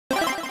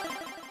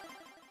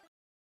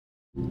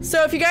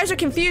So if you guys are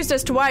confused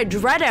as to why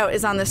DreadOut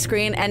is on the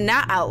screen and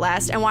not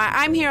Outlast, and why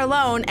I'm here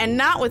alone and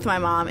not with my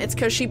mom, it's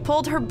because she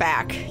pulled her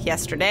back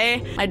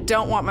yesterday. I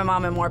don't want my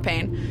mom in more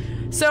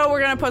pain. So we're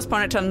gonna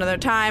postpone it till another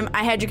time.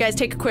 I had you guys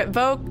take a quick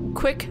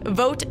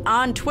vote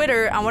on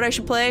Twitter on what I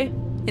should play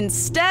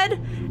instead,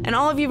 and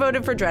all of you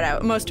voted for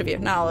DreadOut. Most of you,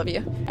 not all of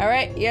you. All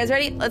right, you guys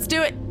ready? Let's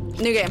do it.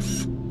 New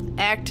game.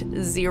 Act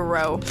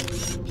 0.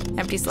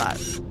 Empty slot.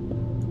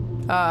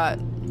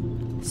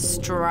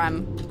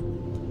 Strum.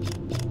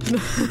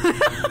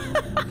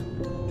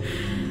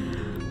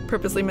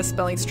 Purposely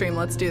misspelling stream.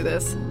 Let's do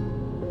this.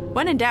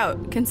 When in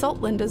doubt, consult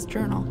Linda's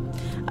journal.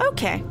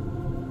 Okay.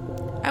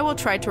 I will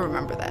try to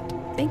remember that.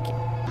 Thank you.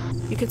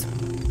 You could...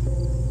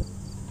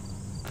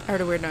 I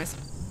heard a weird noise.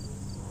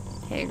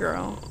 Hey,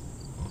 girl.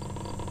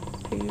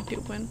 How you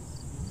doing?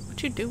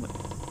 What you doing?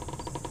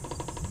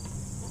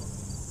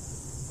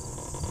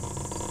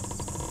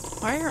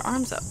 Why are your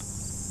arms up?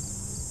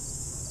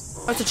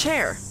 Oh, it's a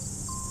chair.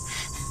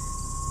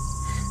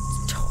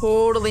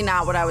 Totally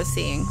not what I was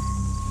seeing.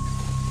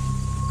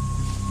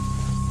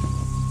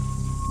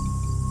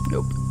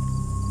 Nope.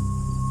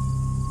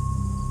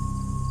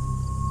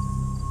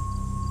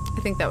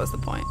 I think that was the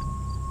point.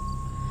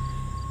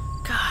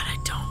 God, I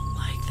don't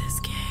like this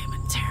game.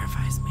 It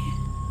terrifies me.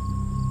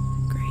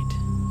 Great.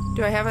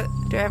 Do I have a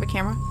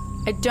camera?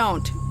 I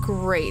don't.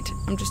 Great.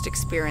 I'm just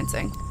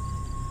experiencing.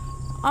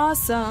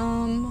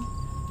 Awesome.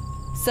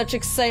 Such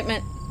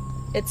excitement.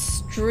 It's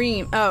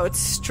stream. Oh, it's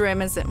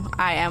stream as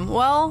I am.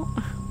 Well,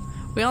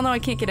 we all know I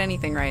can't get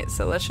anything right,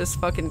 so let's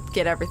just fucking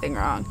get everything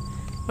wrong.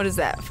 What is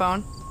that?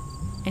 Phone?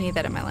 I need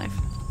that in my life.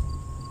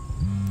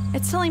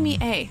 It's telling me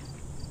A.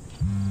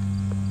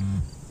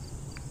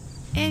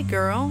 Hey,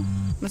 girl.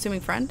 I'm assuming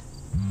friend?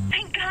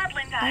 Thank God,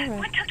 Linda. Right.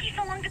 What took you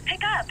so long to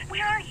pick up?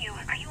 Where are you?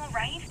 Are you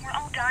alright? We're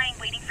all dying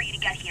waiting for you to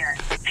get here.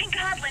 Thank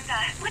God, Linda.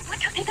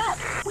 What took you up?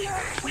 Where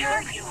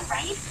are you,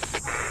 right?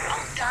 We're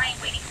all dying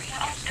waiting for you.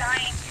 We're all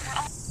dying. We're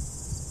all...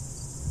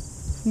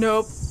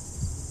 Nope.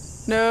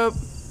 Nope.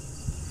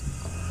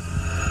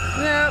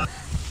 Nope.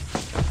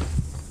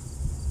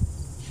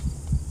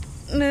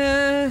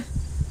 Nah.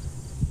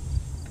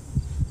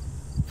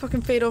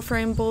 Fucking fatal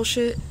frame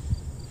bullshit.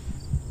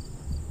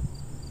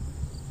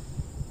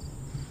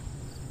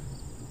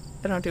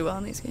 I don't do well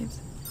in these games.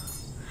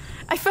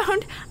 I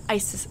found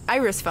Iris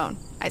phone.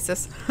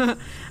 ISIS.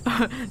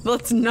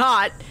 Let's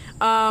not.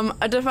 A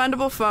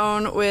defendable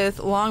phone with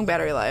long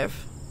battery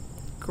life.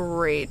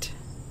 Great.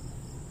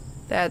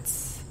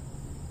 That's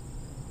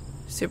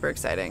super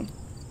exciting.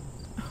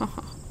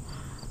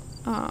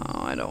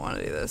 Oh, I don't want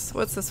to do this.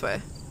 What's this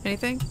way?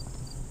 Anything?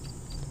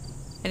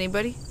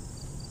 Anybody?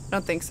 I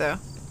don't think so.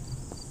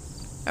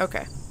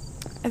 Okay.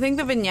 I think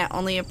the vignette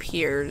only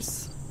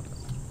appears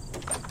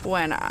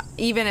when,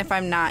 even if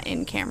I'm not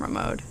in camera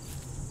mode.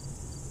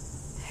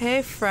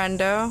 Hey,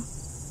 friendo.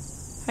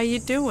 How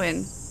you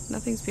doing?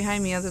 Nothing's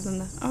behind me other than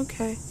the...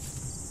 Okay.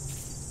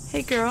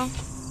 Hey, girl.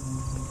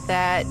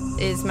 That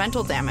is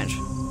mental damage.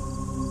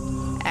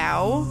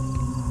 Ow.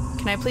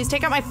 Can I please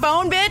take out my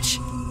phone, bitch?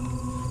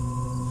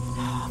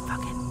 Oh,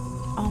 fucking...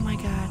 Oh, my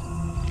God.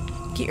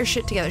 Get your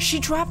shit together. She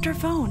dropped her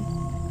phone.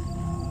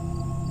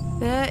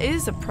 That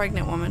is a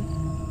pregnant woman.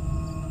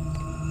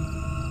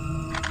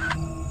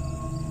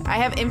 I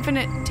have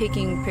infinite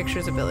taking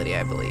pictures ability,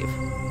 I believe.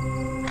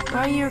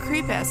 Why are you a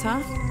creep ass,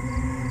 huh?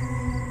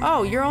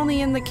 Oh, you're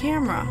only in the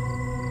camera.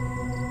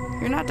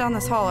 You're not down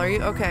this hall, are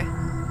you? Okay.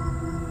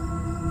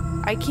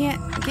 I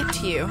can't get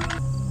to you.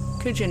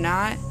 Could you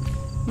not?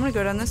 I'm gonna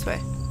go down this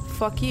way.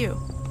 Fuck you.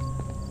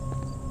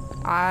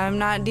 I'm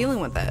not dealing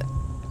with that.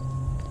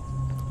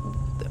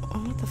 Oh,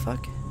 what the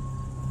fuck?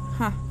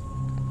 Huh.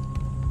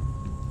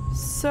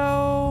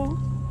 So,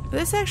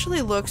 this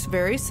actually looks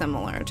very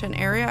similar to an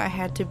area I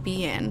had to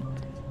be in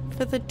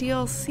for the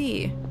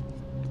DLC.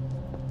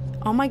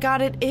 Oh my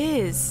God, it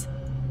is.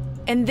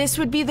 And this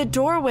would be the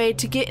doorway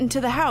to get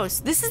into the house.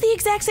 This is the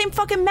exact same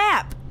fucking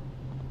map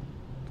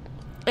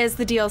as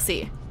the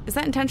DLC. Is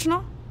that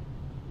intentional?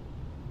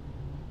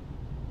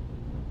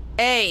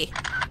 Hey.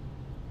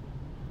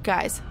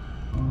 Guys.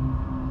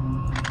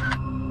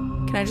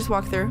 Can I just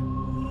walk through?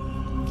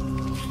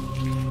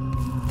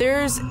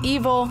 There's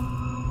evil.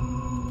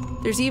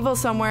 There's evil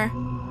somewhere.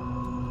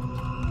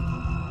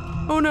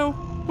 Oh no.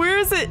 Where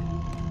is it?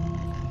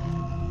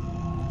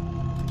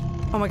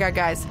 Oh my God,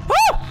 guys. Woo!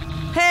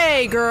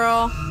 Hey,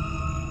 girl.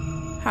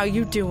 How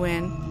you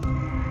doing?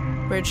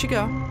 Where'd she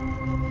go?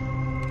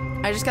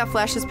 I just got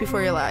flashes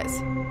before your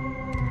lies.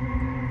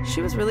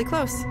 She was really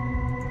close.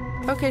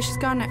 Okay, she's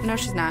gone now. No,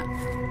 she's not.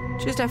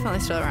 She's definitely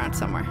still around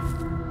somewhere.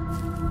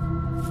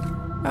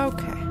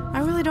 Okay.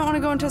 I really don't want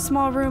to go into a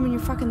small room and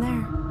you're fucking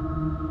there.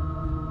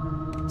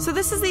 So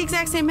this is the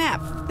exact same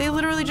map. They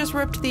literally just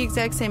ripped the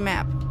exact same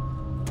map.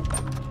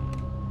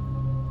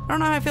 I don't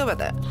know how I feel about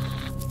that.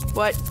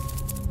 What?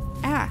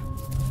 Ah.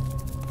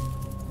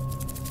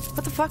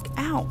 What the fuck?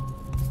 Ow.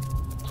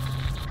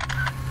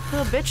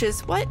 Little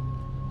bitches. What?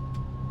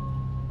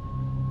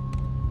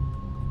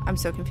 I'm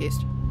so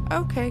confused.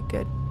 Okay,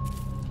 good.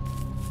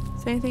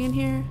 Is there anything in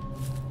here?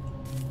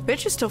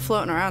 Bitch is still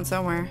floating around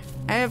somewhere.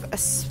 I have a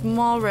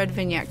small red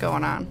vignette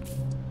going on.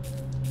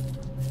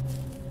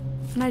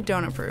 And I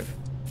don't approve.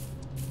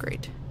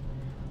 Great.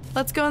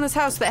 Let's go in this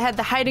house that had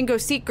the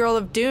hide-and-go-seek girl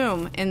of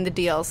doom in the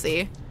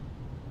DLC.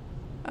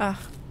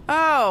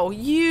 Oh,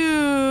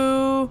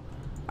 you...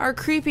 our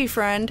creepy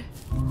friend.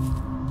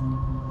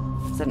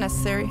 Is that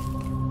necessary?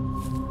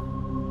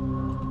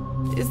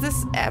 Is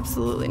this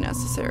absolutely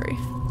necessary?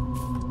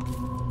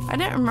 I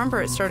didn't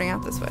remember it starting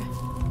out this way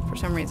for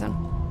some reason.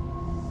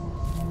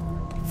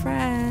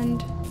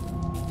 Friend,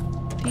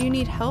 do you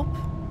need help?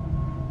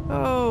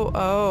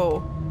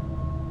 Oh.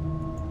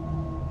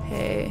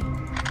 Hey.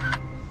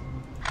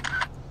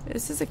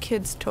 This is a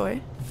kid's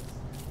toy.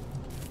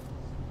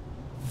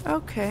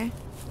 Okay.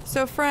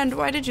 So, friend,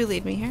 why did you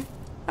lead me here?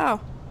 Oh.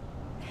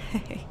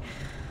 Hey.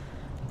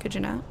 Could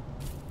you not?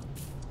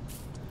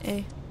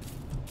 Hey.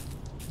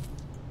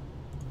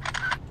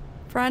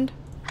 Friend,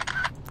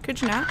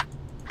 could you not?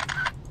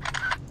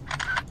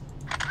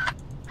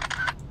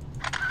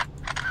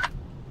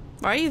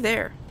 Why are you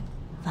there?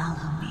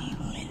 Follow me,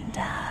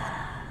 Linda.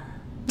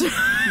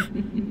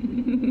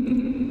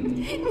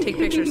 Take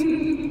pictures.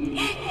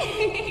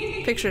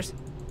 Pictures.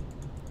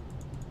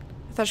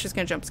 I thought she was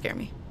gonna jump scare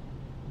me.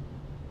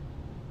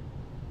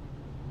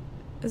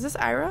 Is this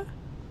Ira?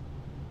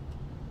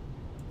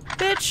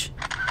 Bitch!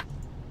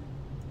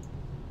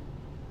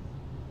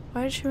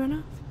 Why did she run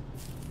off?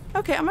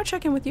 Okay, I'm gonna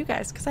check in with you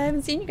guys because I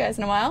haven't seen you guys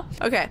in a while.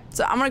 Okay,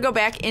 so I'm gonna go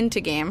back into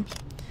game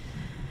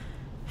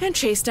and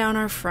chase down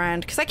our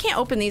friend because I can't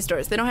open these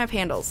doors. They don't have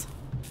handles.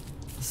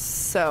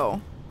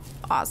 So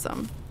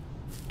awesome.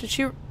 Did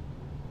she? I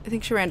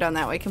think she ran down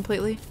that way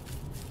completely.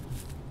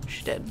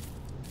 She did.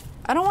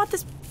 I don't want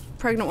this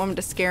pregnant woman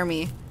to scare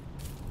me.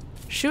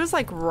 She was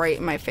like right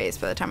in my face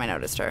by the time I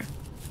noticed her.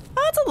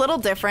 Oh, it's a little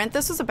different.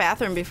 This was a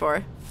bathroom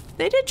before.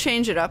 They did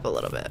change it up a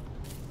little bit.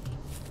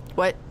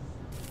 What?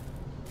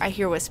 I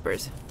hear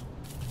whispers.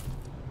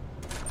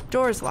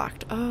 Door's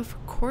locked. Of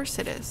course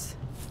it is.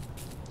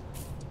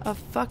 Of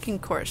fucking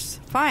course.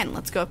 Fine,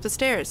 let's go up the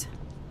stairs.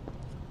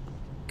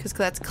 Because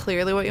that's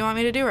clearly what you want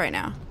me to do right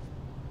now.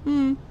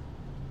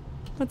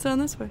 What's on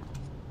this way?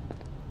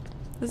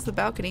 This is the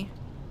balcony.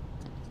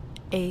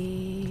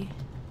 Can't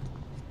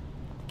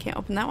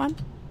open that one.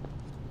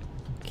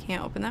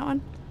 Can't open that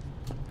one.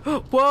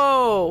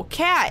 Whoa!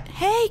 Cat!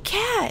 Hey,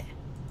 cat!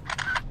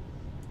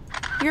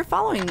 You're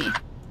following me.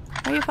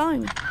 Why are you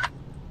following me?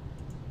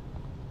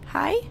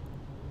 Hi?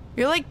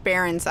 You're like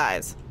Baron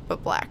size,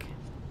 but black.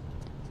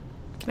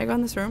 Can I go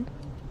in this room?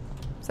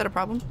 Is that a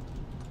problem?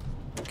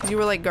 Because you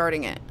were like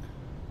guarding it.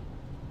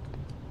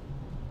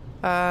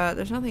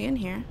 There's nothing in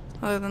here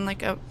other than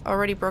like a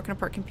already broken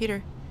apart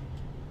computer.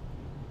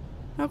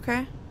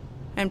 Okay.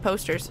 And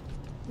posters.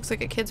 Looks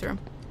like a kid's room.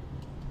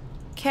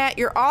 Cat,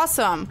 you're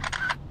awesome!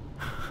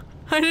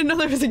 I didn't know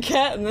there was a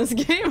cat in this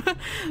game.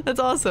 That's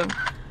awesome.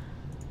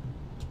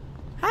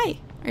 Hi.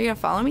 Are you gonna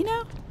follow me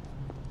now?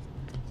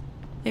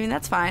 I mean,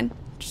 that's fine.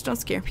 Just don't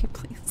scare me,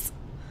 please.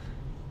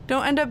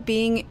 Don't end up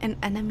being an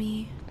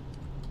enemy.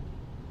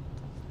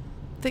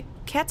 The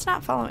cat's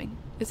not following,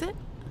 is it?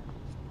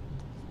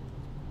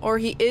 Or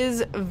he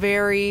is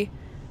very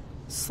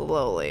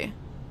slowly.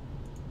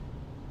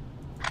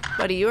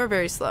 Buddy, you are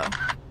very slow.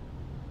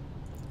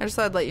 I just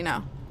thought I'd let you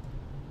know.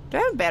 Do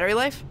I have battery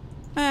life?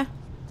 Not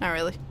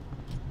really.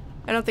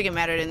 I don't think it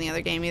mattered in the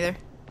other game either.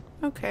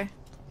 Okay.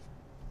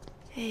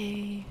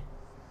 Hey.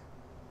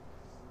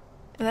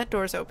 That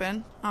door's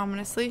open,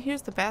 ominously.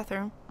 Here's the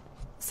bathroom.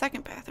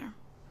 Second bathroom.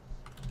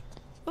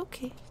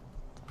 Okay.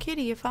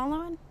 Kitty, you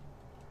following?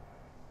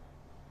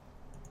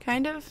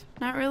 Kind of?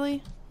 Not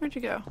really? Where'd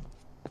you go?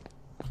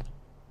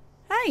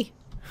 Hi!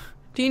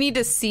 Do you need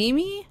to see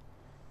me?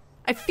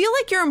 I feel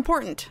like you're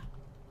important.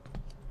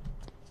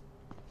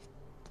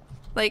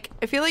 Like,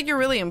 I feel like you're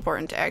really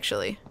important,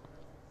 actually.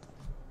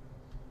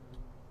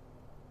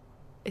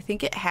 I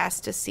think it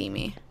has to see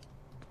me.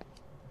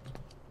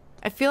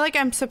 I feel like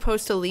I'm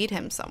supposed to lead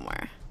him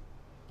somewhere.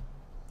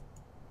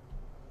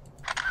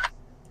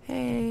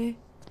 Hey.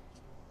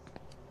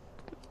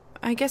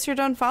 I guess you're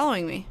done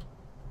following me.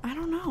 I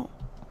don't know.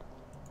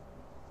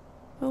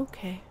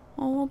 Okay.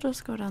 Well, we'll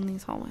just go down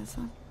these hallways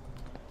then.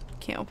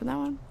 Can't open that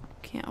one.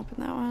 Can't open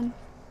that one.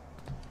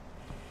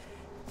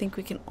 I think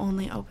we can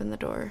only open the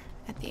door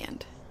at the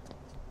end.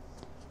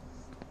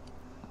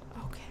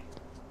 Okay.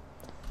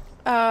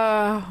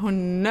 Oh,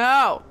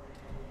 no.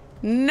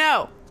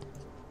 No.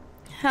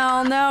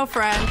 Hell no,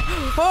 friend.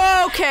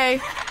 Okay.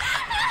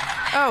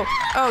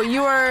 Oh,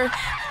 you are...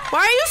 Why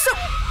are you so...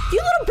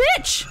 You little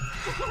bitch!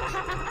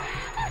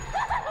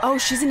 Oh,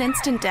 she's an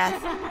instant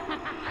death.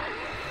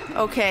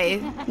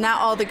 Okay,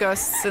 not all the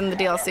ghosts in the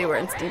DLC were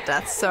instant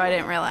deaths, so I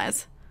didn't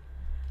realize.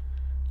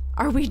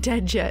 Are we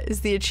dead yet?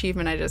 Is the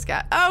achievement I just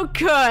got. Oh,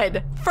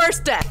 good!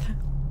 First death!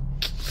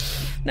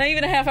 Not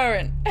even a half hour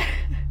in.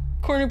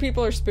 Corner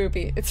people are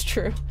spoopy. It's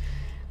true.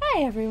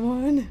 Hi,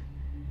 everyone.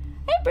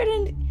 Hi,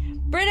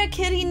 Britta,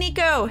 Kitty,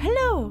 Nico.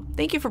 Hello.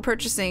 Thank you for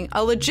purchasing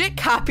a legit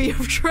copy of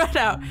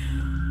DreadOut.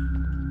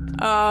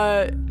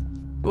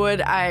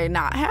 Would I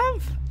not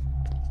have?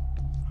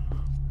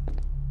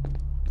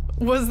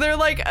 Was there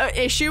like an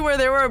issue where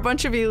there were a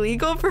bunch of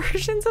illegal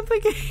versions of the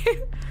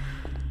game?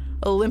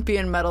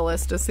 Olympian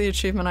medalist is the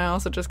achievement I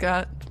also just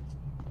got.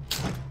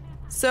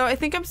 So I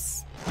think I'm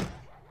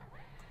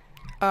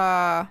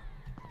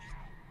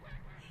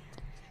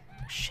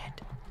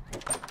shit.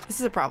 This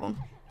is a problem.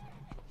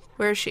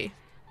 Where is she?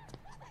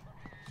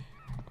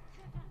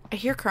 I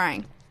hear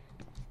crying.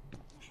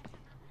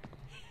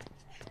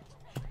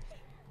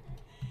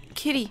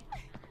 Kitty.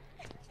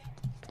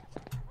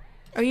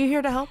 Are you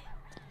here to help?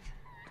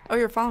 Oh,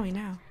 you're following me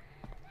now.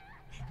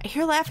 I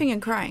hear laughing and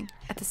crying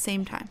at the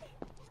same time.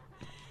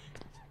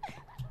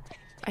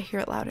 I hear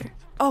it louder.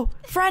 Oh,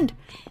 friend!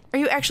 Are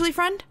you actually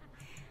friend?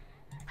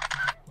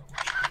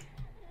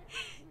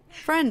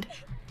 Friend.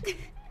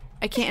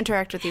 I can't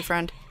interact with you,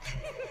 friend.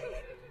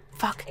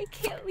 Fuck. I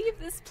can't leave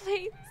this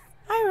place.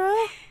 Ira.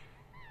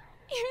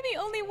 You're the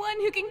only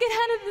one who can get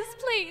out of this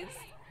place.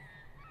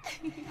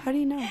 How do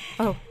you know?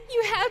 Oh.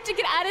 You have to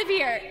get out of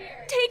here.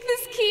 Take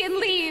this key and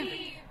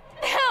leave.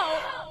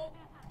 Now.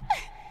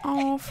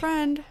 Oh,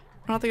 friend.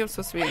 I don't think I'm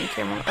supposed to be in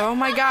camera. Oh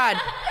my god.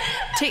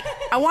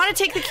 I want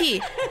to take the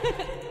key.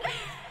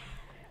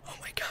 Oh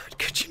my god,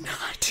 could you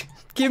not?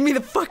 Give me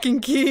the fucking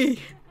key.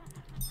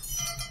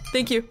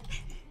 Thank you.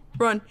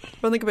 Run.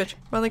 Run like a bitch.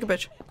 Run like a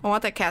bitch. I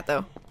want that cat,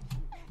 though.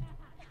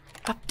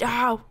 Up.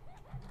 Ow.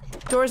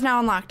 Door's now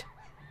unlocked.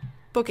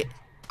 Book it.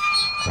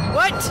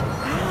 What?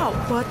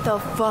 Ow. What the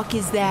fuck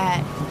is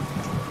that?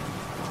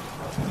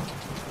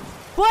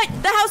 What?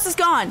 The house is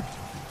gone.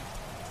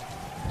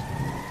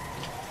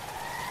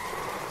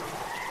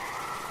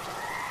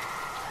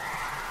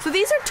 So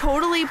these are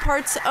totally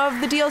parts of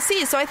the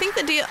DLC. So I think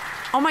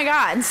oh my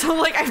god. So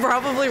like I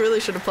probably really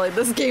should have played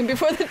this game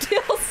before the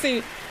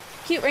DLC.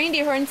 Cute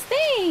reindeer horns,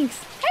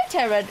 thanks.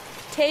 Hi,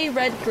 Tay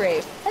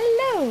Redgrave.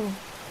 Hello.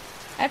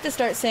 I have to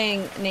start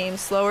saying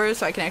names slower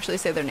so I can actually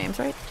say their names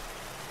right.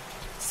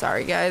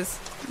 Sorry guys,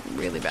 I'm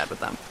really bad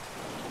with them.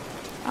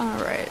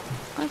 Alright,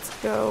 let's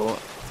go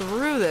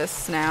through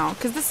this now.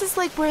 Because this is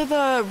like where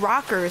the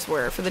rockers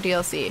were for the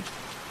DLC.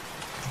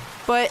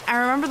 But I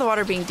remember the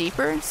water being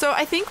deeper. So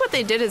I think what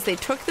they did is they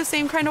took the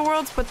same kind of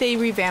worlds, but they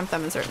revamped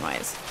them in certain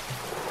ways.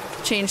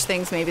 Changed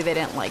things maybe they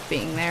didn't like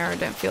being there or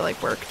didn't feel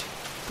like worked.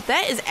 But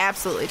that is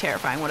absolutely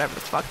terrifying, whatever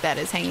the fuck that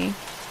is hanging.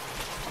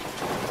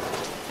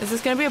 Is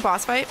this gonna be a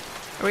boss fight?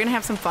 Are we gonna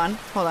have some fun?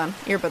 Hold on,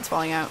 earbuds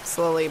falling out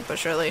slowly but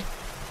surely.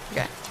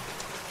 Okay.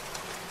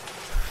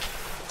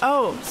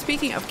 Oh,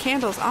 speaking of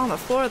candles on the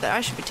floor that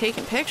I should be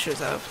taking pictures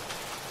of.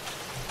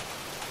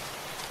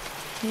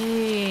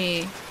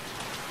 Hey.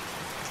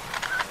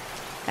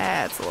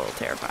 That's a little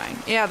terrifying.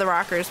 Yeah, the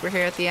rockers were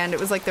here at the end. It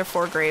was like their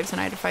 4 graves and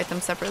I had to fight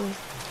them separately.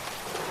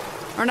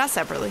 Or not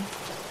separately.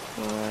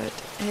 What?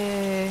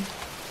 Hey.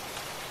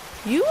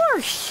 You are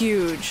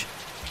huge.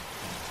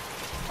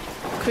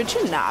 Could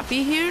you not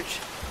be huge?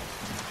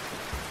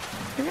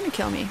 You're gonna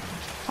kill me.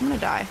 I'm gonna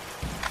die.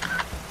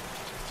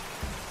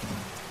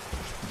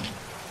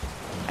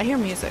 I hear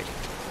music.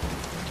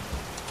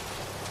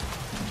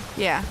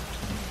 Yeah.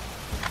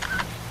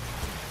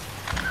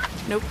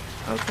 Nope.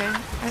 Okay.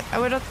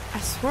 I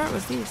swore it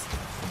was these.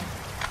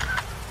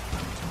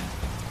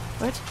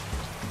 What?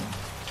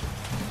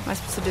 Am I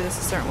supposed to do this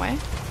a certain way?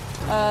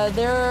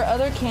 There are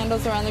other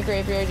candles around the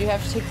graveyard. You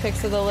have to take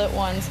pics of the lit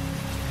ones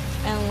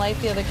and light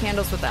the other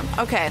candles with them.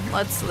 Okay,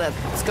 let's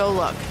go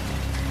look.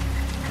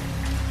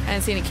 I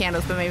didn't see any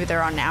candles, but maybe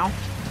they're on now.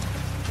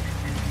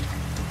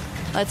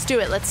 Let's do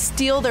it. Let's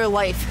steal their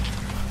life.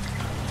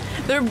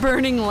 Their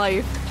burning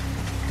life.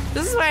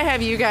 This is why I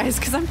have you guys,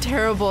 because I'm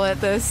terrible at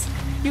this.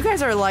 You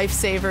guys are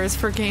lifesavers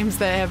for games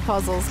that have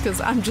puzzles,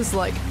 because I'm just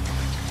like...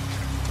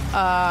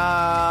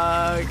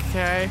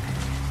 okay.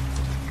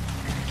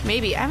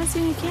 Maybe. I haven't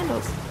seen any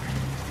candles.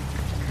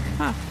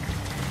 Huh.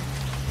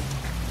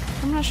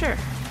 I'm not sure.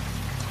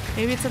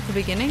 Maybe it's at the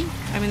beginning?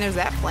 I mean, there's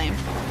that flame.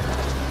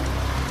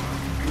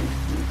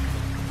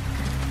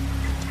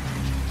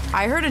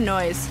 I heard a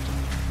noise.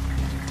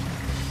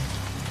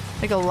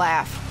 Like a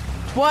laugh.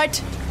 What?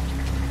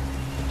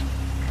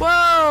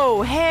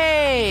 Whoa!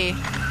 Hey!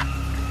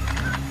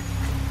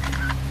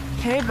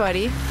 Hey,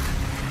 buddy.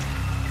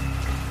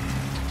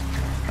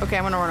 Okay,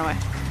 I'm gonna run away.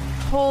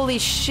 Holy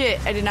shit,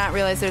 I did not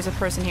realize there's a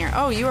person here.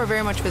 Oh, you are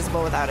very much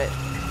visible without it.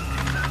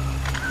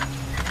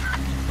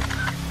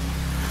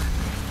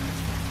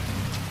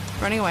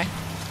 Running away.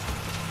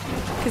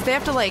 Because they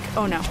have to like,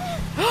 oh no.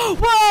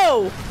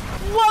 Whoa!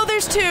 Whoa,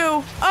 there's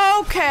 2.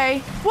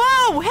 Okay.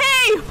 Whoa,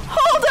 hey!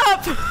 Hold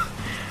up!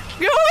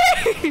 Go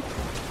away!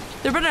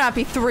 There better not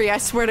be 3, I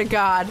swear to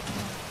God.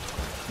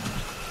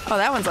 Oh,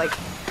 that one's like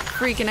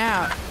freaking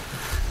out.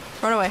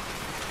 Run away.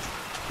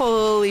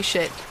 Holy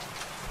shit.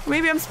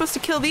 Maybe I'm supposed to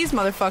kill these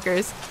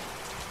motherfuckers.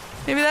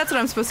 Maybe that's what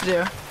I'm supposed to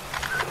do.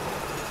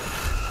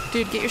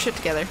 Dude, get your shit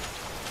together.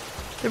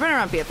 There better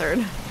not be a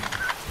 3rd.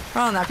 Or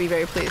I'll not be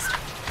very pleased.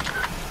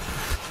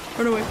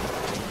 Run away.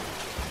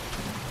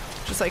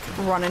 Just like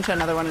run into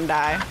another one and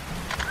die.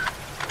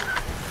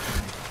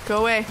 Go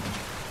away.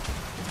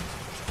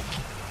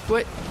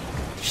 What?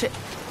 Shit.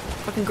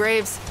 Fucking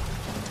graves.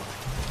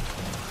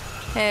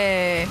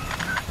 Hey.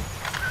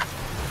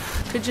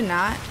 Could you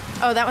not?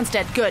 Oh, that one's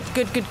dead. Good,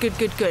 good, good, good,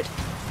 good, good.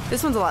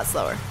 This one's a lot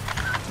slower.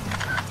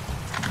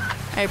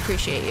 I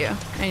appreciate you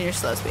and your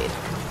slow speed.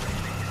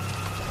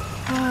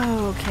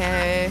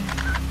 Okay.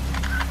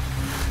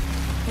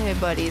 Hey,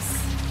 buddies.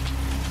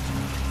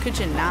 Could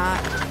you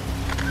not?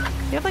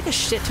 You have like a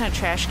shit ton of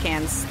trash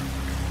cans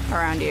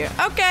around you.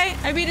 Okay,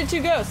 I beated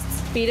 2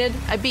 ghosts. Beated?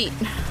 I beat.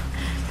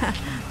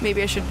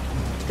 Maybe I should...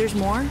 There's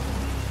more?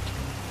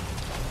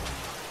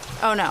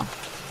 Oh, no.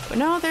 But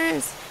no, there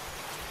is.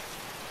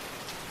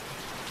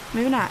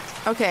 Maybe not.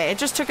 Okay, it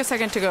just took a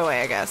second to go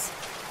away, I guess.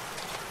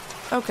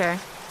 Okay.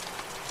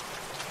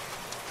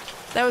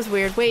 That was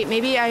weird. Wait,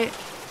 maybe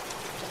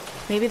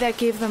that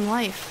gave them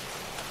life.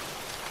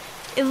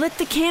 It lit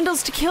the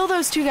candles to kill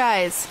those 2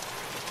 guys.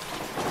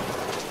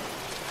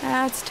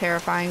 That's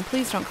terrifying.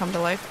 Please don't come to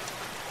life.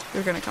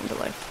 You're gonna come to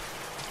life.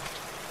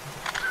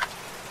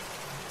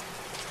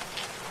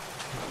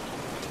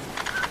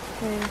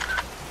 Okay.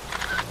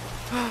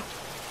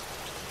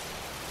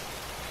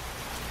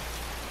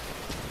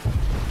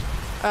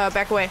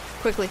 Back away.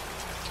 Quickly.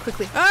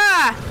 Quickly.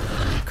 Ah!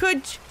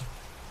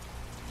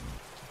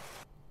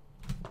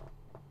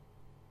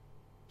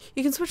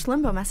 You can switch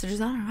limbo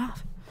messages on or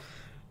off.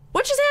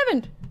 What just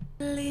happened?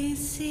 Yeah,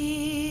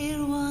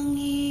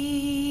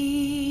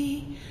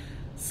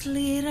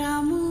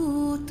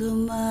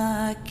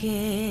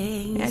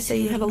 I say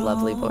you have a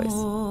lovely voice.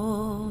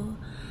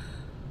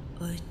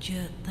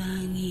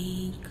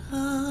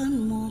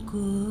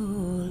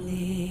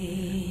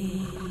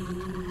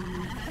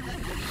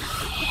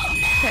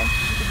 Okay.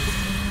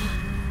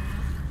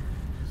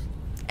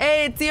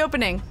 Hey, it's the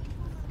opening.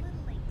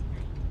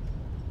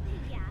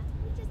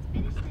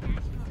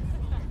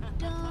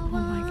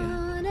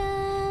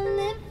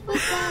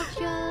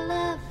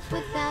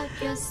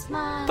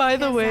 By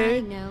the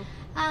way,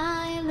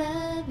 I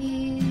love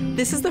you.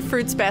 This is the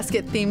Fruits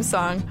Basket theme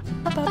song.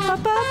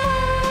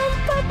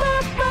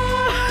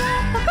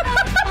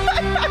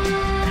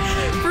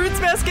 Fruits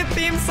Basket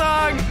theme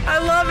song. I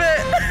love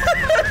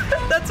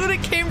it. That's what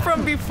it came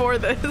from before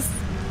this.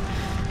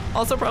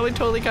 Also probably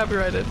totally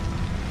copyrighted.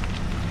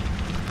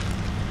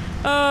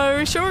 Are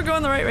we sure we're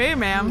going the right way,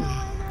 ma'am?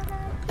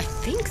 I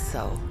think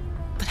so.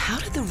 But how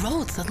did the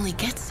road suddenly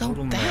get so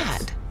Total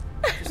bad?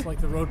 mess. Just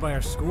like the road by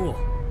our school.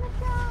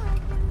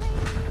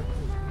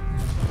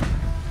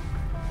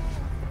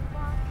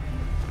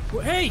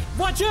 Well, hey,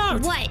 watch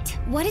out! What?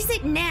 What is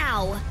it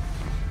now?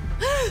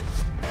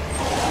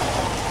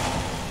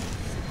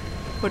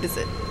 What is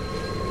it?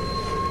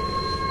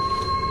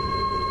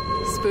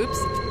 Spoops?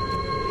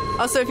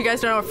 Also, if you guys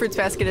don't know what Fruits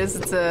Basket is,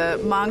 it's a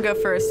manga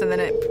first, and then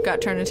it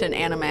got turned into an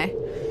anime.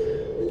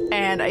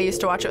 And I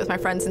used to watch it with my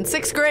friends in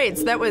 6th grade,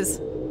 so that was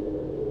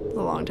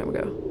a long time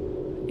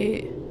ago.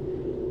 8,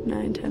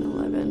 9, 10,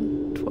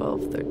 11,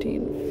 12,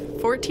 13,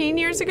 14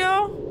 years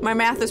ago? My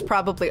math is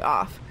probably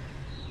off.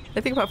 I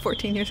think about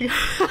 14 years ago.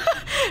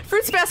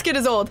 Fruits Basket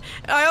is old.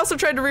 I also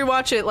tried to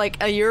rewatch it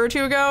like a year or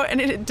 2 ago,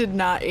 and it did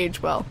not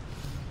age well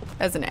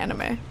as an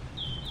anime.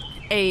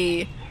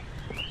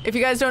 If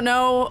you guys don't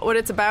know what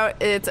it's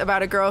about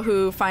a girl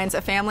who finds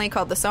a family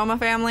called the Soma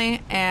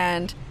family,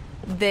 and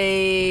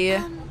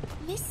they...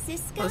 Miss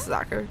Siska? Oh, this is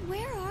awkward.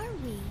 Where are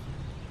we?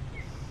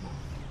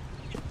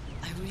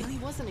 I really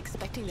wasn't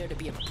expecting there to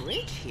be a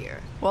bridge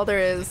here. Well, there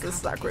is. This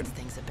is awkward.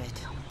 Things a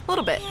bit. A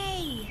little bit.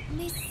 Hey,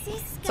 Miss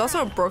Siska. It's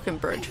also a broken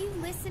bridge. Are you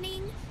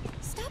listening?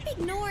 Stop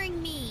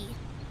ignoring me.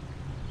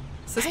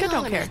 Siska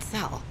don't care.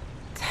 Sal.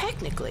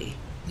 Technically,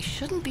 we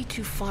shouldn't be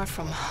too far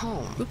from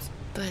home. Oops.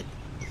 But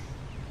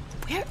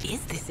where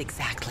is this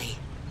exactly?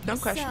 No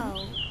question.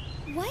 So,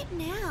 what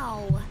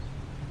now?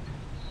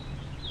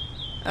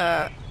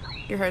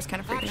 Your hair's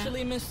kind of freaking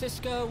Actually, Miss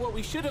Siska, what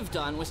we should have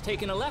done was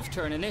taken a left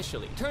turn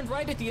initially, turned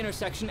right at the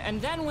intersection,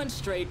 and then went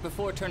straight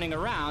before turning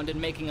around and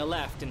making a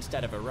left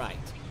instead of a right.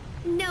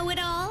 Know it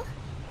all?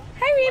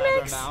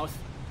 Hi, Remix. Blabbermouth.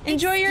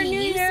 Enjoy your new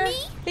Excuse year.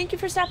 me? Thank you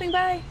for stopping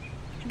by.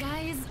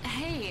 Guys,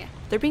 hey.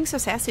 They're being so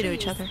sassy to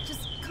Please, each other.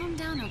 Just calm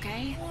down,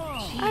 okay?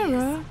 Whoa, I don't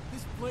know.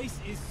 this place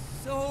is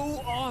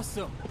so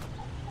awesome.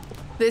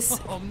 This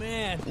Oh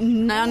man.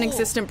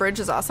 non-existent bridge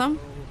is awesome.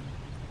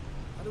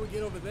 How do we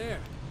get over there?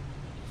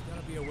 There's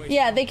gotta be a way.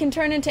 Yeah, they can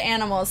turn into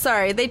animals.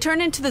 Sorry, they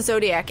turn into the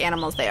Zodiac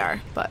animals they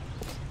are. But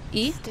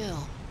E?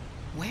 Still,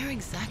 where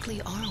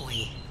exactly are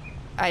we?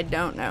 I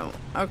don't know.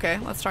 Okay,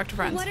 let's talk to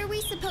friends. What are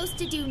we supposed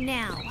to do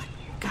now?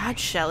 God,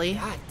 Shelly.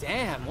 God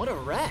damn, what a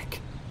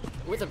wreck.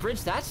 With a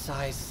bridge that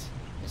size,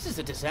 this is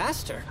a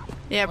disaster.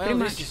 Yeah, well, pretty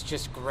much. This is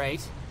just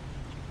great.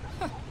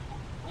 Huh.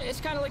 It's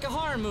kind of like a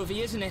horror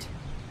movie, isn't it?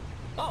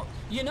 Oh,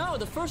 you know,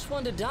 the first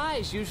one to die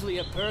is usually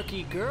a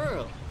perky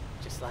girl.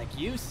 Just like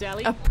you,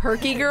 Sally. A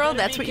perky girl? Better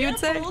That's be what you would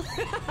say? careful.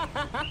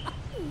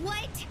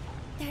 What?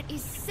 That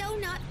is so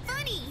not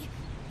funny.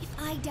 If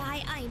I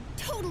die, I am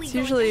totally It's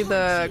going usually to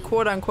the haunt you.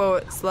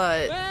 quote-unquote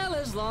slut. Well,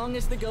 as long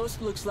as the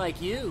ghost looks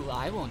like you,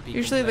 I won't be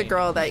Usually the complaining.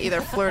 girl that either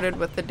flirted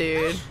with the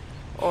dude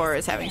or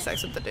is having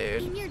sex with the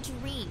dude. In your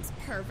dreams,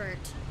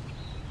 pervert.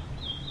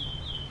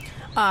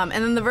 And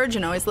then the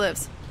virgin always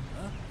lives.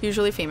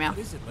 Usually female. What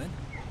is it, Lynn?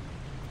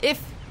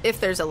 If if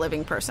there's a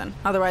living person.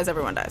 Otherwise,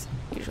 everyone dies,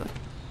 usually.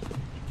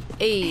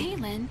 Hey,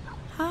 Lynn.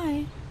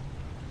 Hi.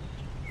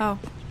 Oh,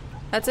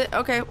 that's it?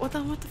 Okay, what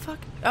the fuck?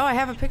 Oh, I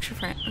have a picture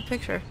frame. A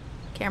picture.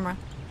 Camera.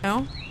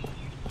 No?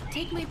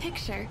 Take my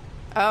picture.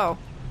 Oh.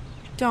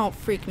 Don't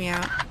freak me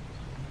out.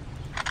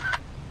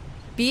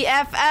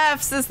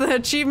 BFFs is the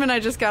achievement I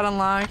just got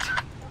unlocked.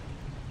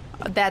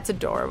 Oh, that's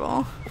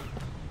adorable. Are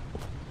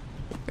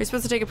we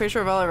supposed to take a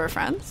picture of all of our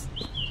friends?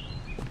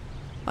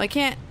 Well, I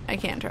can't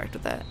interact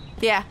with that.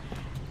 Yeah.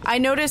 I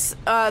notice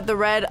the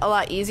red a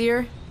lot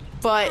easier,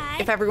 but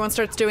Dad, if everyone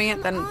starts doing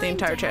it, then the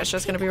entire chat's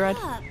just gonna be red.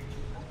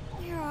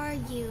 Where are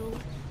you?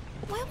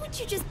 Why won't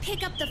you just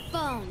pick up the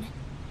phone?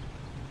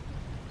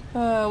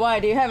 Why?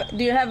 Do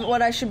you have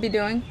what I should be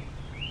doing?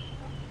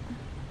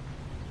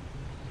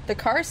 The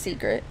car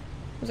secret?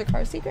 Was a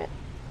car secret?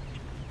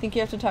 I think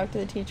you have to talk to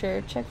the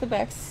teacher. Check the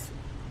back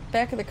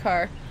of the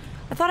car.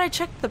 I thought I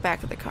checked the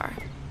back of the car.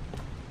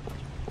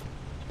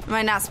 Am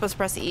I not supposed to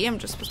press E? I'm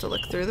just supposed to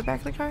look through the back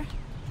of the car?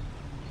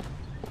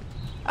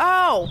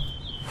 Oh!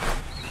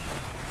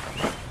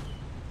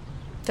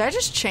 Did I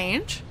just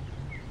change?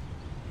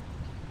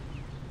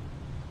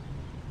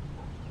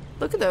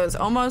 Look at those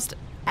almost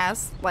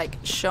ass, like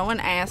showing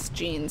ass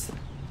jeans.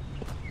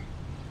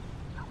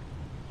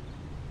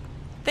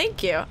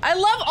 Thank you. I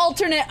love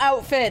alternate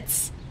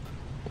outfits.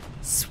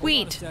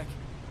 Sweet. Hold on a sec.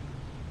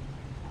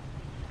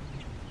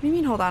 What do you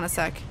mean, hold on a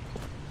sec?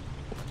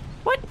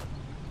 What?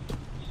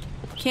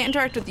 Can't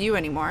interact with you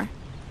anymore.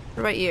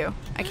 What about you?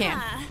 I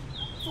can.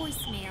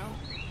 Voicemail.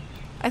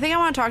 I think I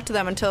want to talk to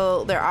them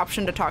until their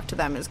option to talk to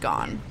them is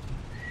gone.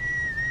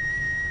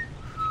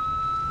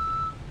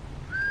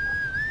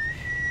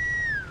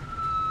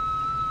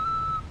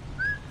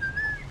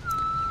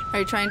 Are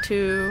you trying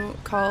to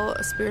call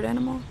a spirit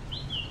animal?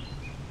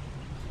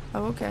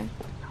 Oh, okay.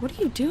 What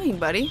are you doing,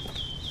 buddy?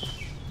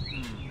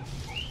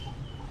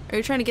 Are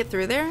you trying to get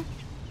through there?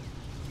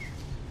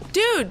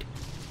 Dude!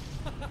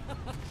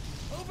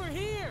 Over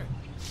here.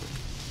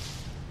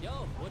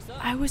 Yo, what's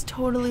up? I was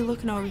totally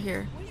looking over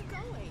here. Where you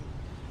going?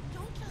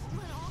 Don't just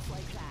run off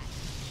like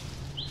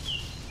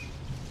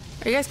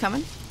that. Are you guys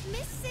coming?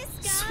 Miss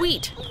Siska.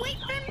 Sweet. Wait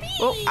for me.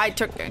 Oh, I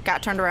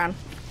got turned around.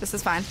 This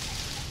is fine.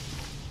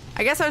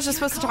 I guess I was just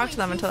supposed to talk to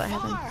them until that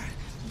happened.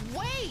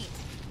 Wait.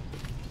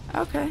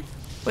 Okay.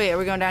 Wait, are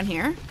we going down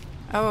here?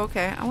 Oh,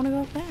 okay. I want to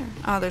go up there.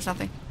 Oh, there's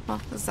nothing. Well,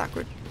 this is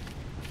awkward.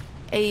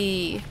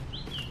 Ayy.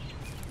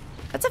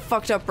 That's a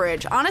fucked up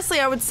bridge. Honestly,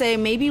 I would say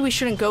maybe we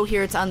shouldn't go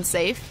here. It's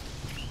unsafe.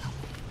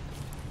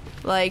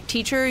 Like,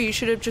 teacher, you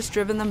should have just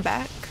driven them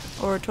back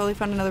or totally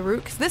found another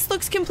route, because this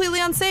looks completely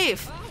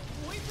unsafe.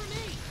 Wait for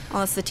me.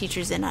 Unless the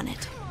teacher's in on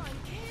it. Come on,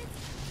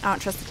 kids. I don't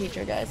trust the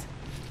teacher, guys.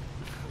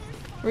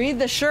 Read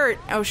the shirt.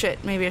 Oh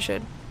shit, maybe I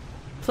should.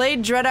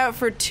 Played DreadOut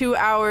for 2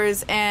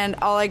 hours and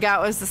all I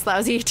got was this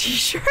lousy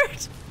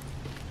t-shirt.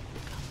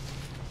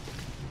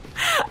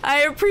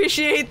 I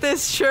appreciate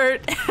this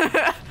shirt.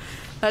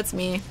 That's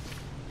me.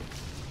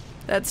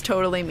 That's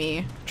totally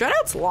me.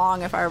 DreadOut's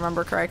long if I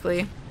remember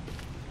correctly.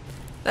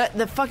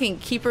 The fucking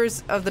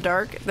Keepers of the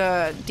Dark,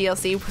 the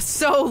DLC, was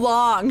so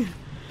long.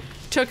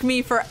 Took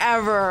me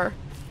forever.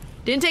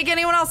 Didn't take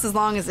anyone else as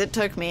long as it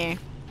took me.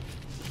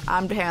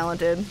 I'm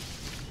talented.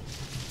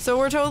 So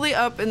we're totally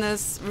up in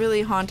this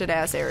really haunted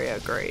ass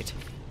area. Great.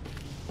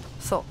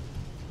 So,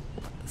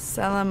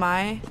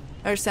 Salamat.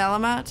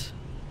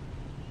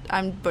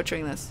 I'm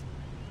butchering this.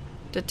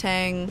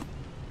 Detang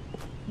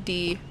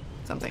D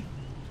something.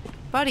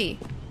 Buddy,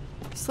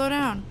 slow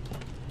down.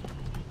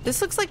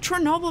 This looks like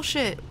Chernobyl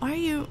shit. Why are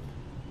you?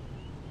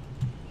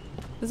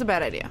 This is a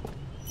bad idea.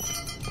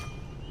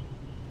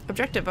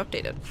 Objective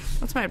updated.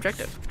 What's my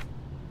objective?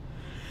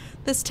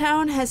 This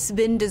town has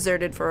been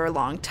deserted for a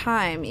long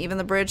time. Even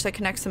the bridge that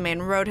connects the main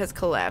road has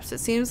collapsed. It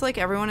seems like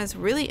everyone is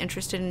really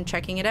interested in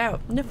checking it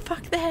out. No,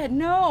 fuck that.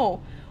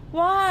 No.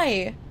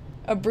 Why?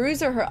 A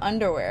bruise or her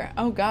underwear?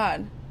 Oh,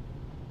 God.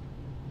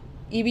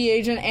 EB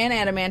Agent and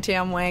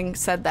Adamantium Wang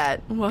said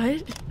that.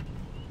 What?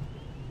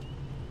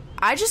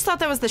 I just thought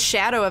that was the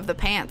shadow of the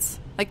pants.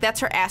 Like,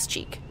 that's her ass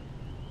cheek.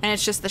 And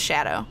it's just the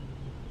shadow.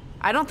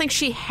 I don't think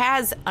she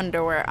has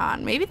underwear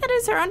on. Maybe that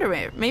is her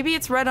underwear. Maybe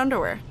it's red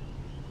underwear.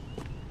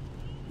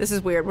 This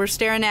is weird. We're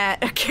staring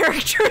at a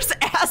character's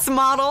ass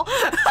model.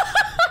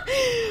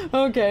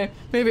 Okay,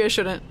 maybe I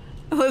shouldn't.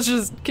 Let's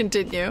just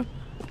continue.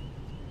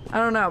 I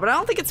don't know, but I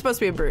don't think it's supposed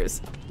to be a bruise.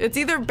 It's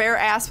either bare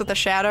ass with a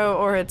shadow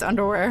or it's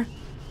underwear.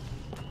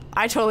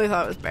 I totally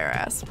thought it was bare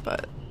ass,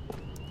 but...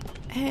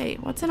 Hey,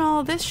 what's in all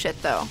of this shit,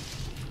 though?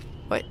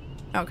 Wait,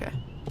 okay.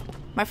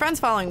 My friend's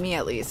following me,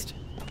 at least.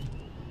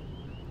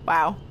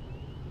 Wow.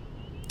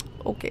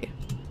 Okay.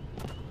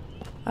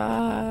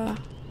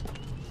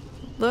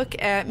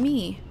 Look at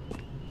me.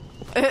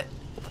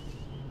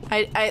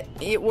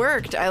 It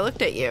worked. I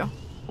looked at you.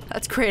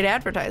 That's great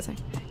advertising.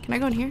 Can I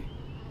go in here?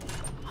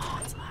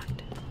 Oh, it's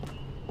locked.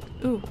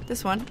 Ooh,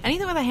 this one.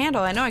 Anything with a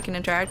handle I know I can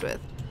interact with.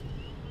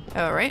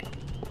 Oh, right.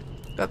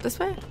 Go up this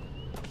way.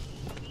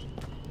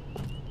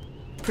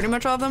 Pretty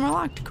much all of them are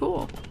locked.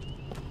 Cool.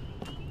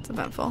 It's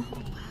eventful. Oh,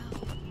 wow.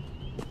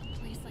 A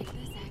place like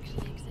this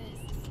actually exists.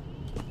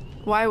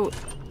 Why?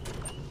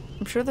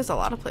 I'm sure there's a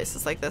lot of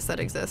places like this that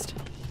exist.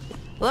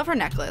 I love her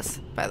necklace,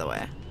 by the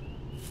way.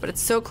 But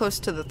it's so close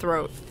to the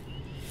throat.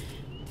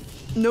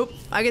 Nope.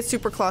 I get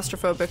super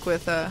claustrophobic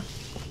with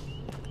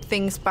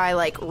things by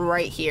like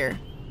right here.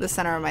 The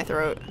center of my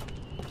throat.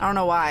 I don't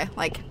know why.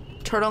 Like,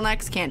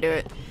 turtlenecks, can't do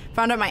it.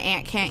 Found out my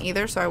aunt can't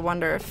either, so I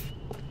wonder if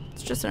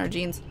it's just in our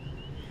genes.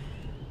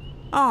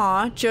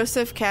 Aw,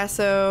 Joseph,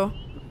 Casso,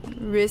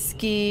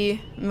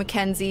 Risky,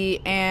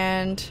 Mackenzie,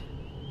 and...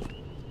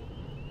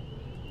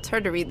 It's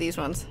hard to read these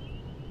ones.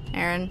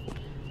 Aaron.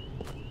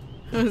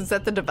 Is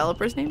that the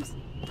developers' names?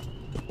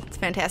 It's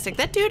fantastic.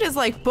 That dude is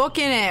like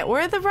booking it.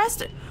 Where are the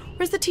rest?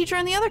 Where's the teacher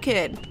and the other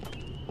kid?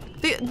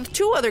 The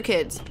two other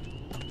kids.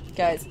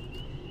 Guys.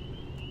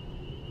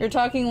 You're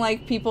talking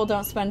like people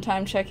don't spend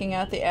time checking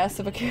out the ass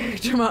of a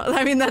character model.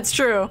 I mean, that's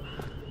true.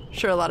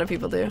 Sure, a lot of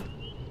people do.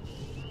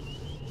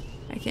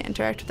 I can't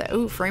interact with that.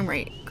 Ooh, frame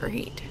rate.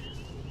 Great.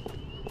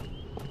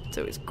 It's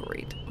always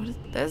great.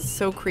 That is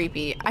so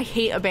creepy. I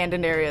hate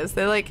abandoned areas.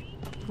 They like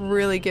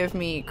really give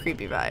me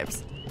creepy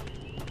vibes.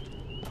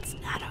 It's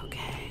not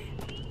okay.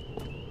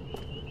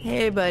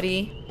 Hey,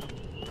 buddy.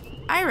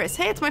 Iris,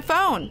 hey, it's my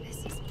phone.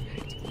 This is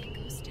practically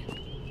a ghost town.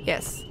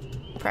 Yes,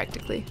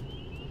 practically.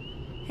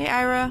 Hey,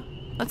 Ira.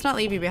 Let's not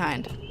leave you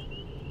behind.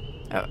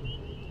 Oh.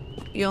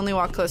 You only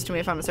walk close to me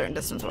if I'm a certain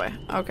distance away.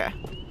 Okay.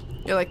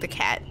 You're like the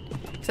cat.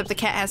 Except the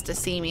cat has to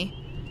see me.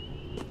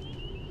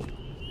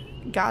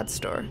 God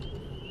store.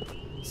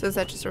 So is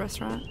that just a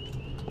restaurant?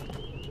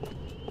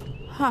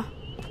 Huh.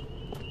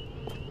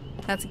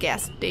 That's a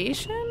gas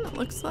station, it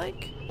looks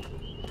like.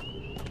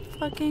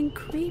 Fucking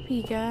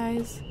creepy,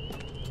 guys.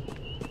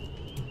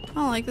 I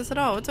don't like this at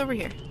all. What's over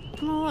here?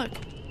 I'm gonna look.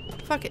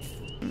 Fuck it.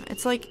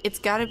 It's like, it's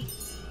gotta...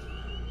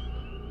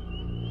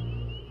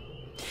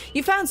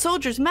 You found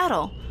soldier's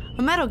medal.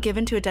 A medal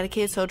given to a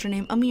dedicated soldier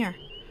named Amir.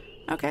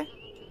 Okay.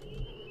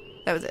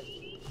 That was it.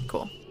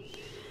 Cool.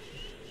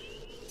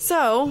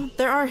 So,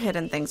 there are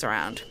hidden things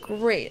around.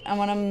 Great. I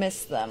want to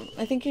miss them.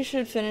 I think you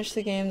should finish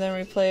the game, then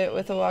replay it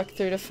with a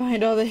walkthrough to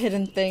find all the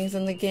hidden things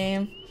in the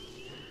game.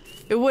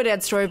 It would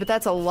add story, but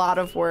that's a lot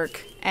of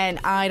work. And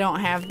I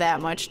don't have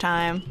that much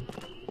time.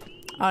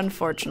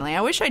 Unfortunately.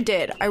 I wish I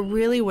did. I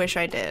really wish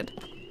I did.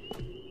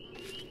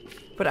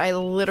 But I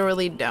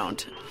literally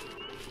don't.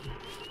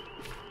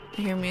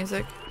 I hear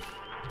music.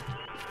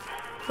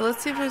 But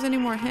let's see if there's any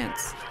more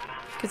hints.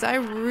 Because I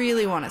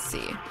really want to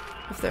see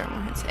if there are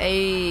more hints.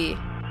 Hey,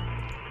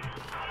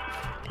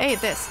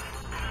 this.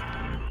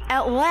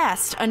 At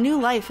last, a new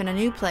life in a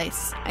new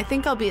place. I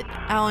think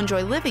I'll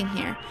enjoy living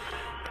here.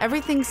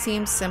 Everything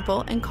seems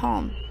simple and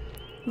calm.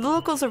 The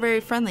locals are very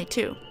friendly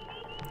too.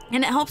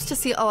 And it helps to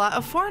see a lot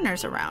of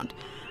foreigners around.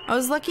 I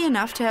was lucky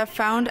enough to have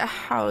found a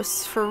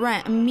house for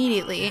rent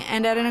immediately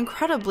and at an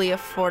incredibly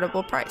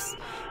affordable price.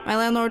 My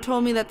landlord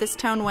told me that this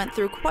town went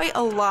through quite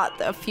a lot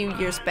a few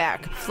years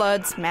back.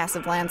 Floods,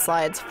 massive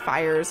landslides,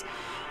 fires.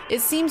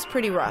 It seems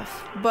pretty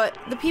rough, but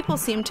the people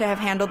seem to have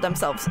handled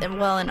themselves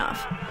well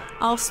enough.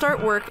 I'll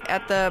start work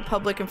at the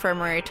public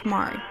infirmary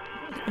tomorrow.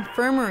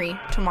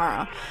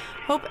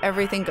 Hope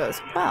everything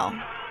goes well.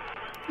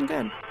 I'm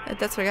good.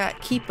 That's what I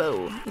got.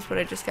 Kipo is what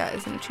I just got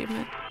as an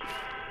achievement.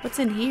 What's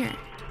in here?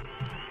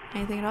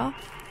 Anything at all?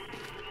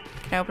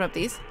 Can I open up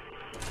these?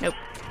 Nope.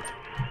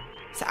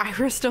 Is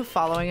Ira still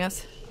following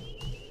us?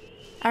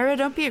 Ira,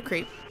 don't be a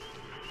creep.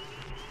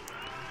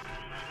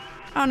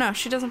 Oh no,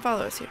 she doesn't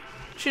follow us here.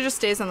 She just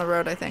stays on the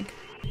road, I think.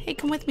 Hey,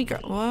 come with me, girl.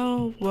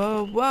 Whoa,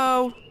 whoa,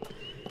 whoa.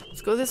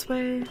 Let's go this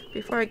way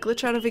before I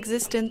glitch out of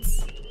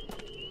existence.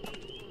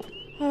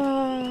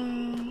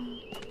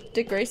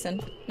 Dick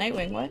Grayson.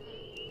 Nightwing, what?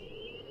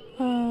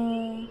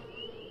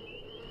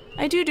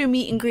 I do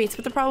meet and greets,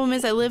 but the problem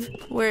is I live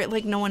where,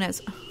 like, no one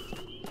is. I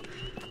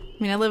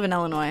mean, I live in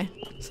Illinois,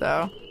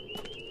 so...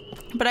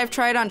 But I've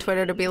tried on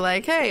Twitter to be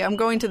like, hey, I'm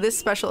going to this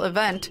special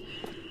event,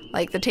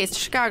 like the Taste of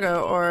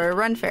Chicago or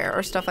Ren Fair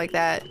or stuff like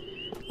that.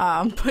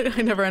 But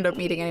I never end up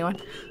meeting anyone.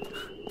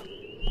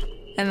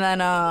 And then,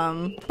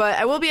 but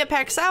I will be at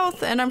PAX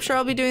South, and I'm sure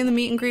I'll be doing the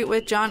meet and greet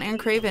with John and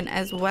Craven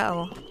as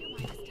well.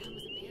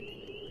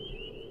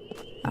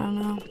 I don't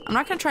know. I'm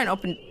not gonna try and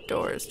open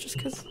doors, just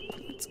because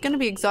it's gonna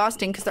be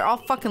exhausting, because they're all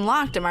fucking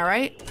locked, am I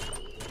right?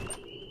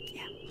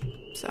 Yeah.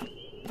 So,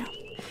 no.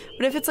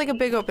 But if it's like a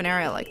big open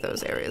area like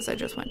those areas I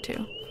just went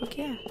to, fuck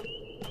yeah.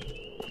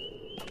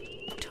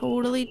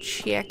 Totally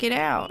check it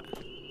out.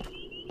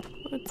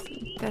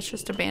 That's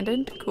just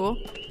abandoned? Cool.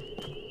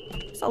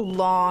 It's a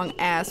long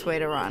ass way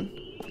to run.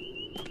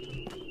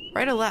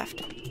 Right or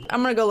left?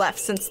 I'm gonna go left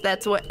since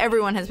that's what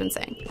everyone has been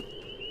saying.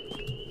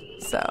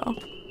 So,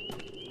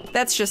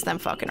 that's just them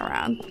fucking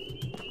around.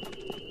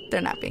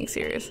 They're not being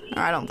serious.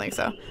 Or I don't think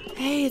so.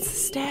 Hey, it's a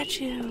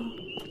statue.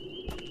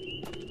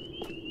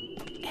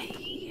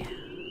 Hey.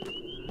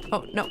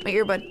 Oh, no, my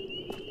earbud.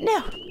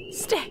 No,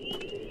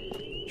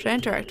 stay. Should I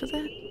interact with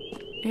it?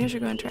 Maybe I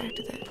should go interact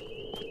with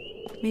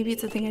it. Maybe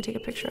it's a thing I take a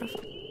picture of.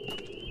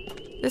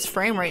 This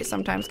frame rate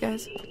sometimes,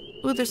 guys.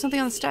 Ooh, there's something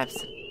on the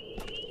steps.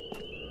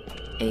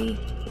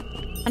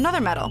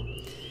 Another medal.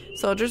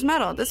 Soldier's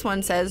medal. This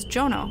one says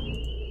Jono.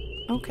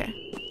 Okay.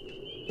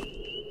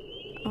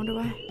 I wonder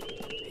why.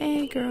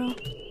 Hey, girl.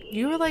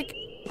 You were like...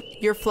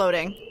 You're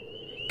floating.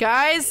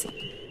 Guys,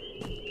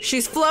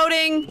 she's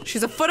floating.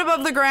 She's a foot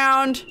above the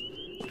ground.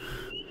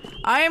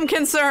 I am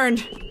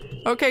concerned.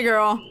 Okay,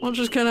 girl. We're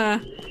just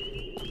gonna...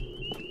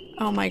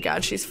 Oh my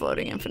god, she's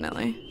floating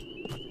infinitely.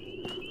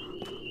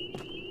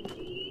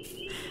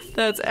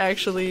 That's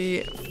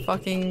actually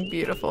fucking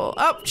beautiful.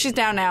 Oh, she's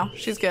down now.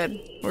 She's good.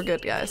 We're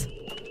good, guys.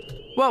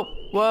 Whoa,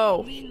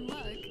 whoa. Man, look.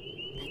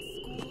 That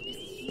school is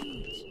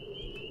huge.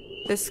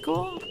 This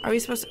school? Are we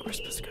supposed to... We're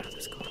supposed to go to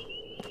this school.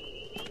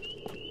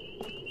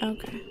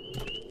 Okay.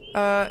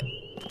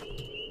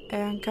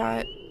 And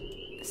got...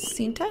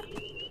 Cinta?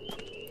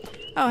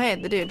 Oh, hey,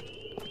 the dude.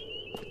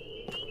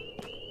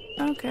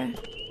 Okay.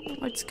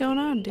 What's going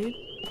on, dude?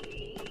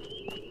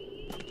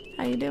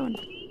 How you doing?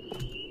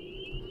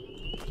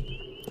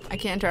 I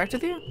can't interact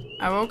with you?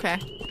 Oh, okay.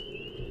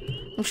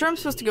 I'm sure I'm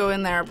supposed to go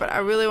in there, but I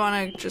really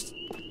want to just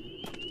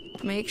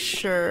make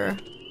sure...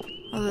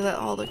 Although that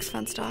all looks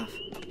fenced off.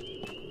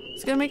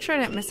 Just gonna make sure I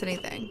didn't miss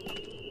anything.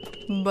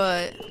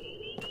 But...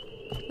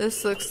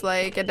 This looks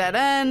like a dead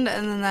end,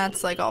 and then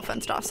that's like all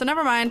fenced off. So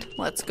never mind.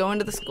 Let's go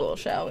into the school,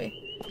 shall we?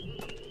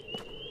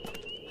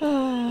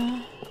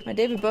 My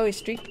David Bowie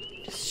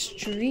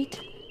street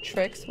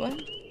tricks,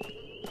 what?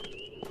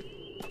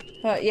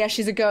 Yeah,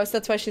 she's a ghost,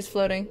 that's why she's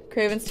floating.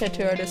 Craven's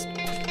tattoo artist.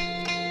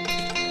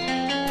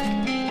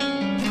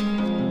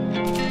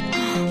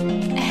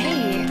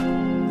 Hey,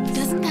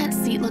 doesn't that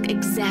seat look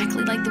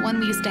exactly like the one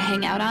we used to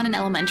hang out on in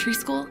elementary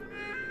school?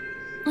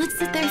 Let's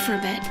sit there for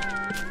a bit.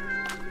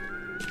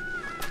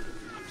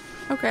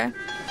 Okay.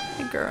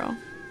 Hey, girl.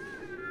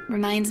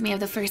 Reminds me of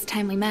the first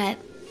time we met.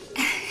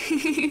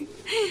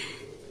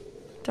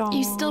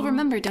 You still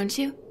remember, don't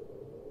you?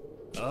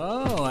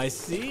 Oh, I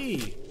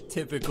see.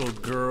 Typical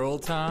girl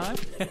time.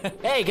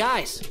 Hey,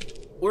 guys.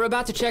 We're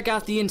about to check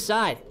out the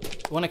inside.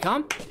 Wanna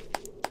come?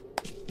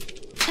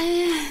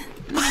 Maybe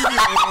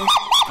later.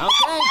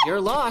 Okay,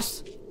 you're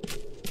lost.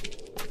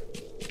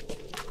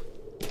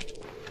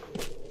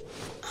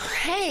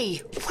 Hey,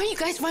 where are you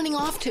guys running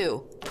off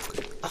to?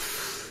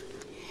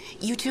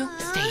 You two,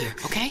 stay here,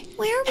 okay?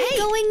 Where are we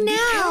going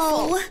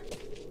now?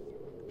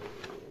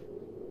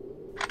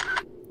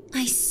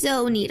 I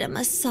so need a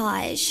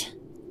massage.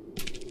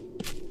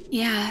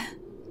 Yeah.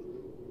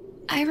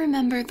 I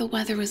remember the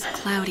weather was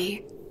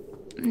cloudy.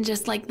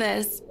 Just like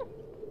this.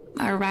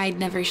 Our ride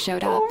never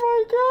showed up. Oh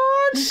my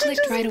god, We she clicked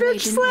just right away,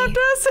 bitch didn't slapped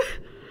us.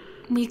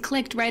 We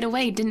clicked right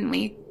away, didn't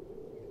we?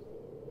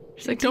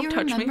 She's like, Do don't you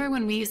touch me. remember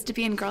when we used to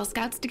be in Girl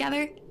Scouts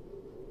together?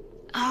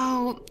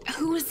 Oh,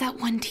 who was that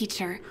one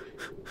teacher?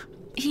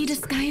 He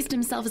disguised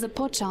himself as a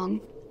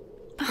pocong.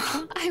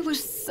 I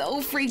was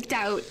so freaked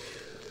out.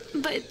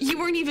 But you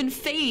weren't even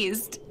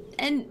fazed.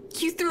 And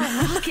you threw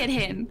a rock at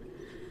him.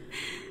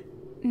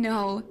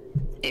 No,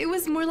 it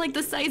was more like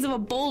the size of a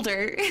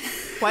boulder.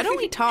 Why don't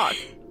we talk?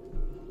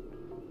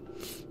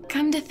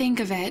 Come to think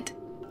of it,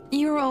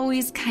 you were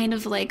always kind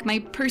of like my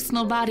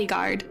personal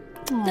bodyguard.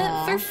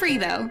 For free,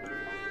 though.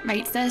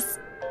 Right, sis?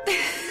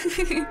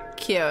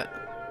 Cute.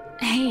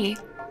 Hey,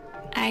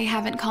 I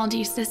haven't called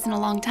you sis in a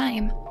long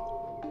time.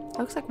 That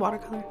looks like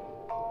watercolor.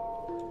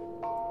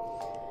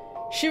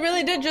 She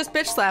really did just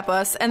bitch slap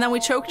us, and then we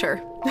choked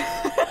her.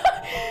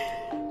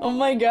 Oh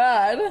my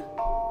god.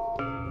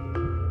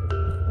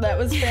 That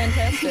was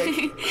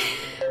fantastic.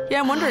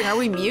 Yeah, I'm wondering, are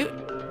we mute?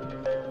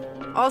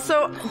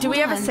 Also, do we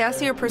have a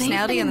sassier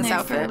personality in this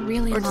outfit?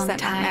 Really or does long that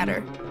not time.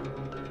 matter?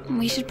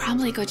 We should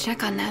probably go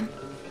check on them.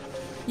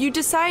 You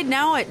decide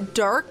now at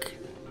dark?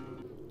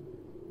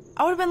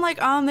 I would have been like,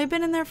 they've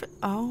been in there for...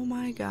 Oh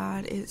my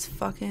god, it's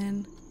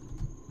fucking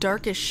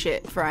dark as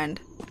shit, friend.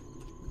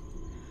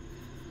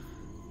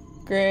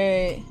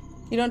 Great.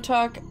 You don't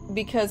talk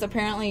because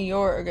apparently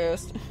you're a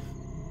ghost.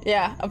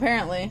 Yeah,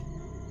 apparently.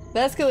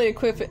 That escalated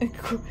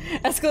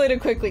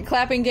quickly.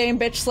 Clapping game,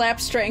 bitch slap,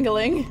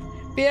 strangling.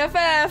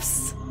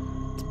 BFFs!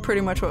 It's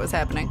pretty much what was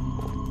happening.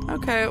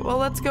 Okay, well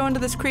let's go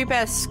into this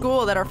creep-ass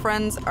school that our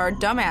friends are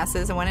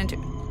dumbasses and went into.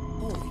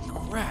 Holy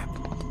crap.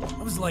 That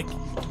was like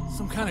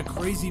some kind of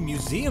crazy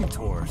museum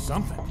tour or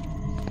something.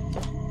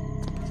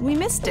 We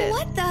missed it.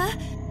 What the?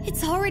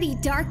 It's already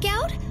dark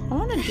out? I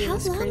want to do How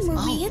this long crazy. were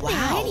we in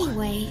there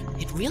anyway?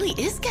 It really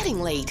is getting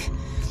late.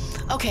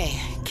 Okay,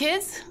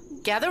 kids,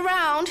 gather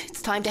round.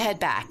 It's time to head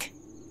back.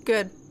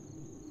 Good.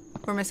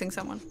 We're missing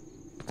someone.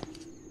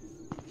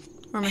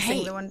 We're missing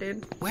Hey. the one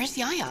dude. Where's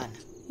Yayan?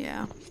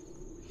 Yeah.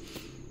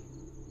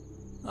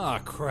 Ah,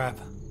 crap.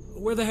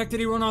 Where the heck did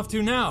he run off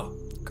to now?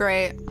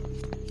 Great.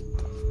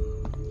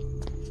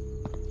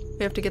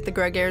 We have to get the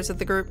Greg heirs of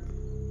the group.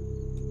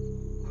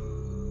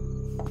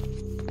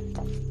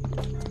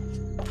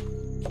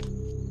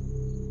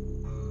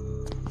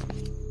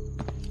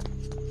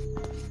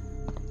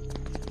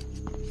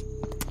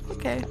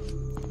 Okay.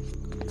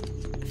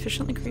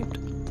 Efficiently creeped.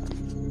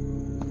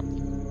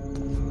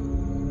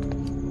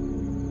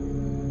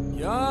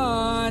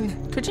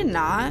 Yan! Could you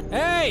not?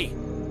 Hey!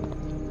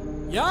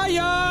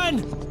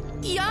 Yayan!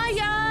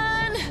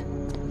 Yayan!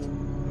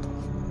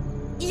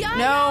 Yayan!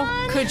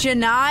 No, could you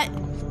not?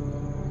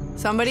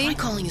 Somebody? Try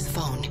calling his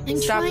phone. I'm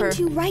Stop trying her.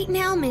 to right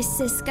now, Miss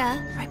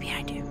Siska. Right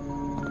behind you.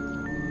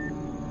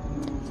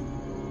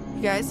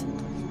 You guys?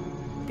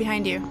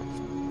 Behind you.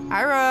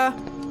 Ira!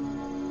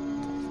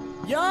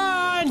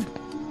 Yan!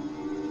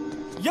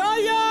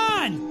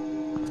 Yan!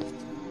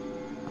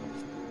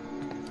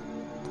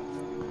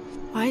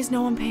 Why is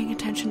no one paying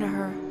attention to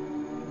her?